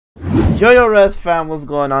Yo Reds fam, what's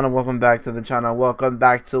going on, and welcome back to the channel. Welcome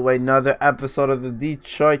back to another episode of the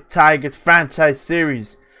Detroit Tigers franchise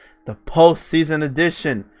series, the postseason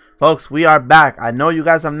edition. Folks, we are back. I know you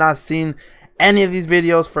guys have not seen any of these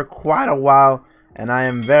videos for quite a while, and I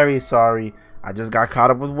am very sorry. I just got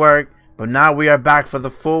caught up with work, but now we are back for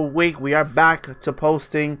the full week. We are back to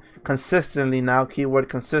posting consistently now, keyword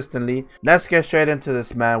consistently. Let's get straight into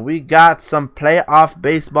this, man. We got some playoff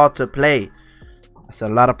baseball to play. That's a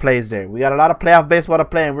lot of plays there. We got a lot of playoff baseball to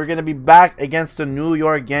play, and we're going to be back against the New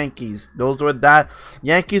York Yankees.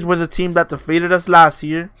 Yankees were the team that defeated us last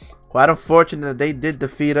year. Quite unfortunate that they did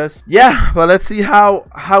defeat us. Yeah, but let's see how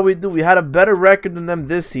we do. We had a better record than them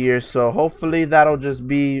this year, so hopefully that'll just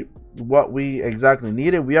be what we exactly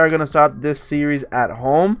needed. We are going to start this series at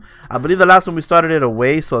home. I believe the last one we started it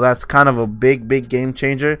away, so that's kind of a big game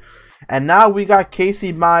changer. And now we got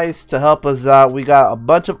Casey Mize to help us out. We got a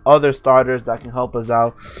bunch of other starters that can help us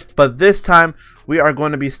out. But this time, we are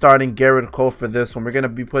going to be starting Gerrit Cole for this one. We're going to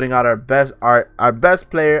be putting out our best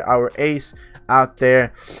player, our ace out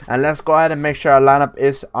there. And let's go ahead and make sure our lineup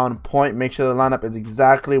is on point. Make sure the lineup is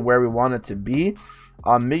exactly where we want it to be.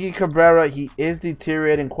 Miggy Cabrera, he is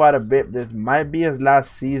deteriorating quite a bit. This might be his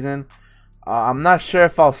last season. I'm not sure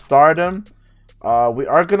if I'll start him. We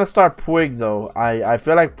are going to start Puig, though. I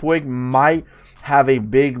feel like Puig might have a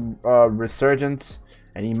big resurgence,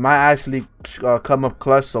 and he might actually come up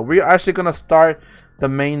clutch. So we're actually going to start the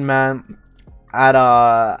main man at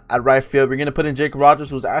right field. We're going to put in Jake Rogers,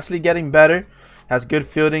 who's actually getting better. Has good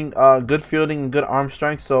fielding and good arm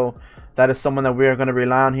strength. So that is someone that we are going to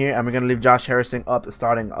rely on here. And we're going to leave Josh Harrison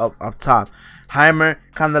starting up top. Heimer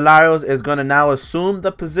Candelarios is going to now assume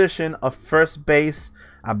the position of first base,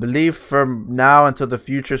 I believe, from now until the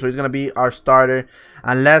future. So he's going to be our starter.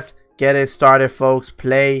 And let's get it started, folks.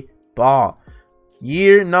 Play ball.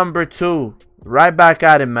 Year number 2. Right back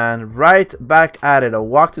at it, man. Right back at it. A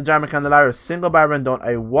walk to Heimer Candelarios. Single by Rendon.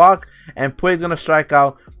 A walk. And Puig's going to strike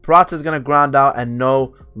out. Prats is going to ground out. And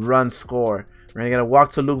no run score. We're going to get a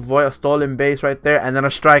walk to Luke Voigt. A stolen base right there. And then a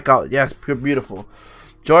strikeout. Yes, beautiful.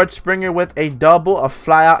 George Springer with a double, a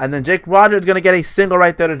flyout, and then Jake Rogers is going to get a single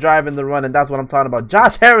right there to drive in the run, and that's what I'm talking about.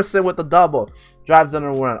 Josh Harrison with the double, drives in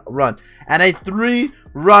the run, and a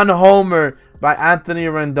 3-run homer by Anthony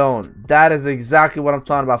Rendon. That is exactly what I'm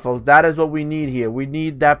talking about, folks. That is what we need here. We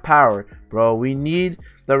need that power, bro. We need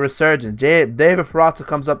the resurgence. David Peralta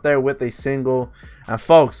comes up there with a single, and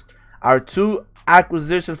folks, our 2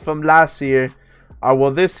 acquisitions from last year,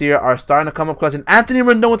 this year, are starting to come up clutch, and Anthony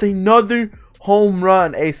Rendon with another home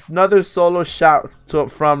run, another solo shot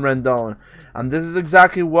from Rendon, and this is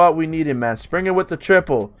exactly what we needed, man. Springer with the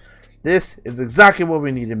triple. This is exactly what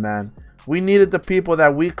we needed, man. We needed the people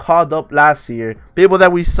that we called up last year, people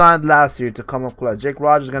that we signed last year, to come up clutch. Jake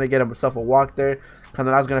Rogers is gonna get himself a walk there.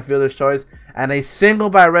 Candelarios gonna field his choice, and a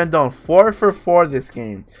single by Rendon. 4 for 4 this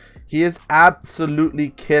game. He is absolutely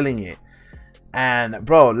killing it. And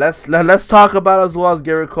bro, let's talk about as well as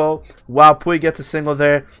Gerrit Cole. While Puig gets a single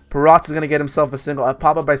there, Peralta is gonna get himself a single, a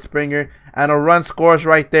pop up by Springer, and a run scores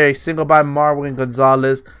right there. A single by Marwin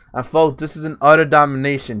Gonzalez. And folks, this is an utter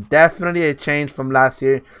domination. Definitely a change from last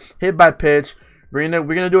year. Hit by pitch. We're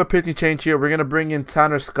gonna do a pitching change here. We're gonna bring in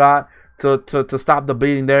Tanner Scott to stop the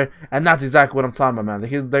bleeding there, and that's exactly what I'm talking about,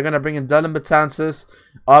 man. They're gonna bring in Dylan Betances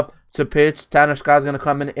up to pitch. Tanner Scott's gonna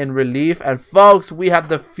come in relief, and folks, we have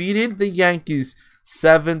defeated the Yankees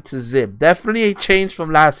 7-0. Definitely a change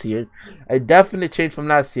from last year.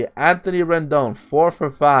 Anthony Rendon 4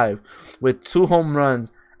 for 5 with 2 home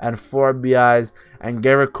runs and 4 RBIs, and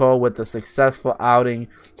Gerrit Cole with a successful outing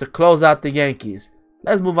to close out the Yankees.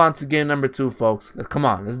 Let's move on to game number 2, folks. Come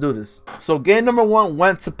on, let's do this. So game number 1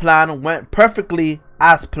 went perfectly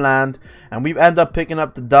as planned, and we end up picking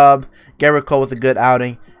up the dub. Gerrit Cole with a good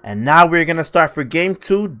outing. And now we're going to start for game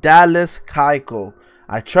 2, Dallas Keuchel.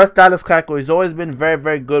 I trust Dallas Keuchel. He's always been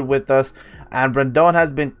very good with us, and Rendon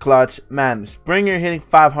has been clutch. Man, Springer hitting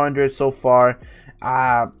 500 so far.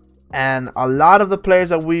 And a lot of the players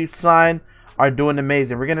that we signed are doing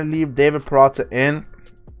amazing. We're going to leave David Peralta in.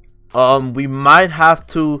 We might have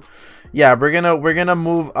to, yeah, we're gonna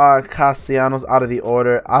move Castellanos out of the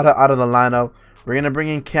order, out of the lineup. We're gonna bring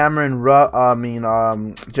in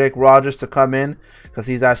Jake Rogers to come in, because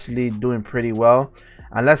he's actually doing pretty well.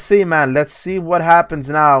 And let's see, man, let's see what happens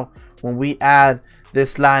now when we add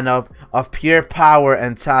this lineup of pure power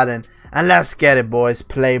and talent. And let's get it, boys.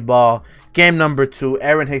 Play ball. Game number 2.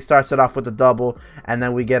 Aaron Hicks starts it off with a double, and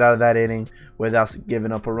then we get out of that inning without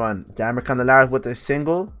giving up a run. Heimer Candelarios with a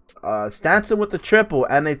single. Stanton with the triple,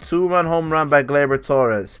 and a 2-run home run by Gleyber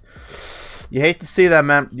Torres. You hate to see that,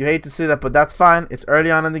 man. You hate to see that, but that's fine. It's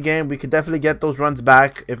early on in the game. We could definitely get those runs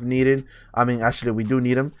back if needed. I mean, actually, we do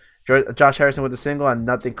need them. Josh Harrison with a single, and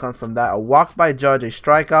nothing comes from that. A walk by Judge, a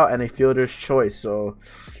strikeout, and a fielder's choice. So,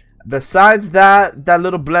 besides that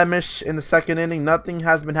little blemish in the second inning, nothing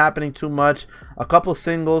has been happening too much. A couple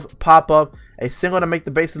singles pop up, a single to make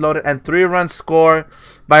the bases loaded, and 3 runs score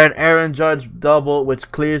by an Aaron Judge double,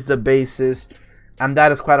 which clears the bases. And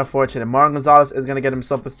that is quite unfortunate. Martin Gonzalez is going to get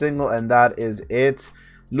himself a single, and that is it.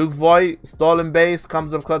 Luke Voigt, stolen base,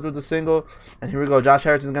 comes up clutch with the single. And here we go. Josh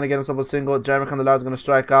Harrison is going to get himself a single. Jeremy Candelario is going to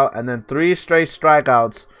strike out. And then 3 straight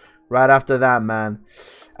strikeouts right after that, man.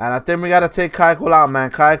 And I think we got to take Keuchel out,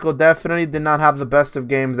 man. Keuchel definitely did not have the best of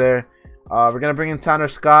games there. We're going to bring in Tanner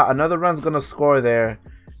Scott. Another run's going to score there.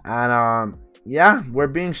 And, yeah, we're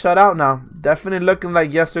being shut out now. Definitely looking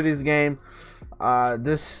like yesterday's game.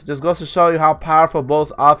 This just goes to show you how powerful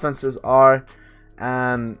both offenses are,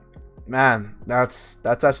 and man, that's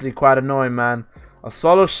actually quite annoying, man. A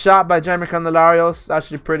solo shot by Jeremy Candelario is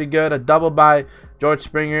actually pretty good. A double by George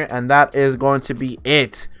Springer, and that is going to be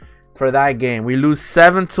it for that game. We lose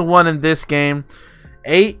 7-1 in this game.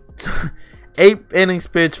 8 innings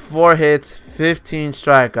pitched, 4 hits, 15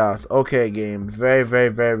 strikeouts. Okay, game, very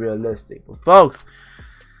realistic. But folks,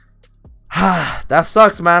 that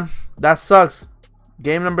sucks, man. That sucks.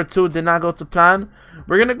 Game number 2 did not go to plan.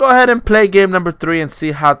 We're going to go ahead and play game number 3 and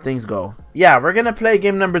see how things go. Yeah, we're going to play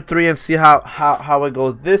game number 3 and see how it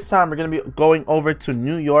goes. This time, we're going to be going over to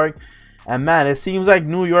New York. And, man, it seems like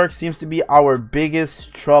New York seems to be our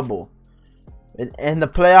biggest trouble. In the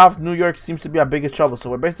playoffs, New York seems to be our biggest trouble. So,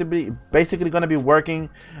 we're basically going to be working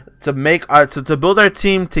to make to build our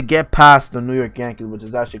team to get past the New York Yankees, which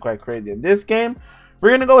is actually quite crazy. In this game, we're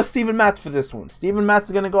going to go with Steven Matz for this one. Steven Matz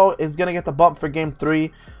is going to get the bump for game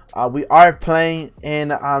 3. We are playing in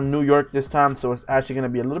New York this time, so it's actually going to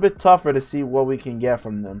be a little bit tougher to see what we can get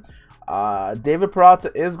from them. David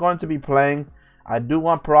Peralta is going to be playing. I do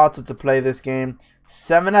want Peralta to play this game.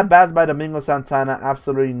 7 at-bats by Domingo Santana.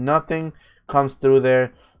 Absolutely nothing comes through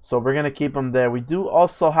there, so we're going to keep him there. We do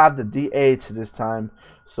also have the DH this time,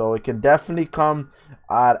 so it can definitely come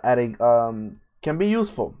can be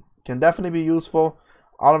useful. Can definitely be useful.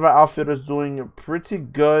 All of our outfielders doing pretty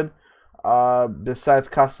good, besides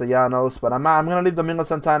Castellanos. But I'm gonna leave Domingo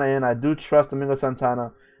Santana in. I do trust Domingo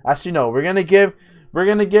Santana. Actually, no, we're gonna give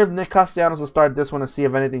Nick Castellanos a start this one and see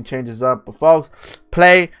if anything changes up. But folks,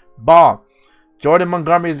 play ball. Jordan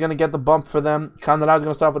Montgomery is gonna get the bump for them. Candelario is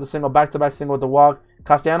gonna start with a single, back-to-back single with the walk.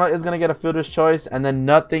 Castellanos is gonna get a fielder's choice, and then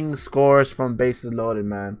nothing scores from bases loaded,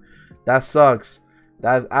 man. That sucks.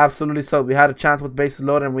 That is absolutely sucks. We had a chance with bases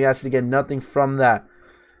loaded, and we actually get nothing from that.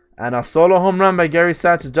 And a solo home run by Gary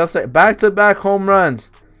Sanchez. Just like back-to-back home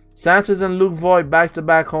runs. Sanchez and Luke Voigt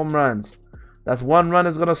back-to-back home runs. That's 1 run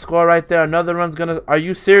is going to score right there. Another run's going to... Are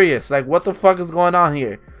you serious? Like, what the fuck is going on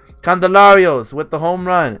here? Candelarios with the home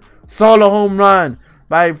run. Solo home run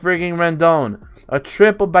by freaking Rendon. A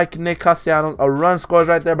triple by Nick Castellanos. A run scores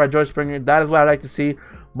right there by George Springer. That is what I like to see.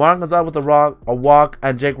 Martin Gonzalez with a walk.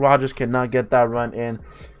 And Jake Rogers cannot get that run in.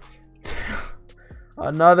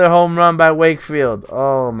 Another home run by Wakefield.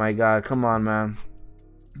 Oh my god, come on, man.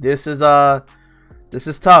 This is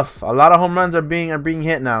tough. A lot of home runs are being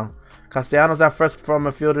hit now. Castellanos at first from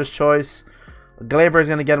a fielder's choice. Glaber is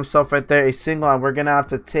gonna get himself right there a single, and we're gonna have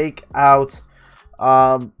to take out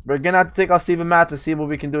Steven Matz to see what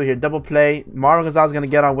we can do here. Double play. Marvin Gonzalez is gonna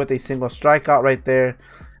get on with a single, strikeout right there.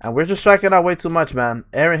 And we're just striking out way too much, man.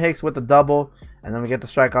 Aaron Hicks with the double. And then we get the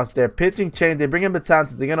strikeouts there. Pitching change. They bring in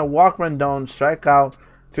Betances. They're going to walk Rendon. Strikeout.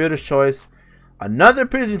 Fielder's choice. Another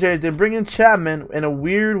pitching change. They bring in Chapman in a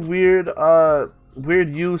weird use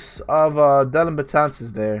of Dylan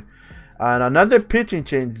Betances there. And another pitching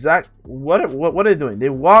change. Zach, what are they doing? They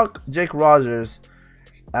walk Jake Rogers.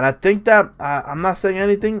 And I think that, I'm not saying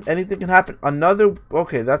anything. Anything can happen.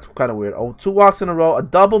 Okay, that's kind of weird. Oh, 2 walks in a row. A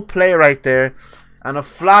double play right there. And a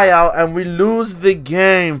fly out. And we lose the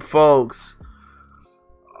game, folks.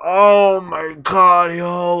 Oh my god,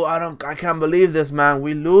 yo, I can't believe this, man.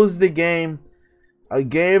 We lose the game. A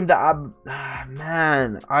game that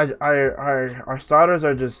man, our starters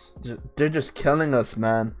are they're just killing us,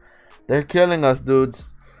 man. They're killing us, dudes.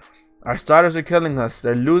 Our starters are killing us.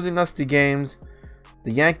 They're losing us the games.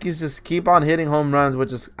 The Yankees just keep on hitting home runs,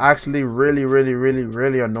 which is actually really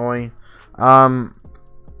annoying. A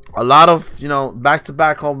lot of,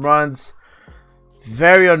 back-to-back home runs.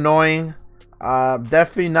 Very annoying.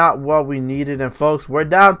 Definitely not what we needed. And folks, we're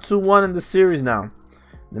down 2-1 in the series now.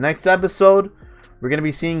 The next episode, we're gonna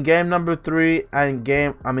be seeing game number 3 and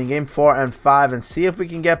game 4 and 5, and see if we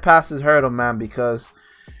can get past this hurdle, man. Because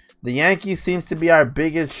The Yankees seems to be our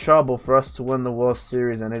biggest trouble for us to win the World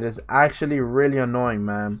Series, and it is actually really annoying,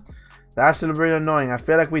 man. It's actually really annoying. I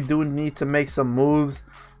feel like we do need to make some moves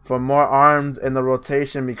for more arms in the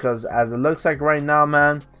rotation, because as it looks like right now,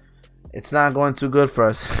 man, it's not going too good for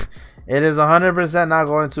us. It is 100% not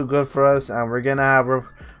going too good for us, and we're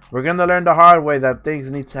gonna learn the hard way that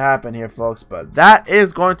things need to happen here, folks. But that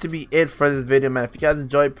is going to be it for this video, man. If you guys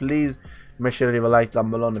enjoyed, please make sure to leave a like down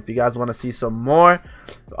below. And if you guys want to see some more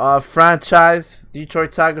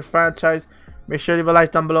Detroit Tigers franchise, make sure to leave a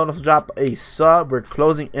like down below and also drop a sub. We're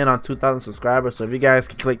closing in on 2,000 subscribers, so if you guys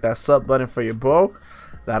can click that sub button for your bro,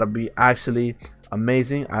 that'll be actually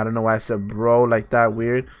amazing. I don't know why I said bro like that,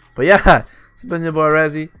 weird. But yeah, it's been your boy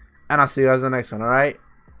Rezzy, and I'll see you guys in the next one. Alright,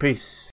 peace.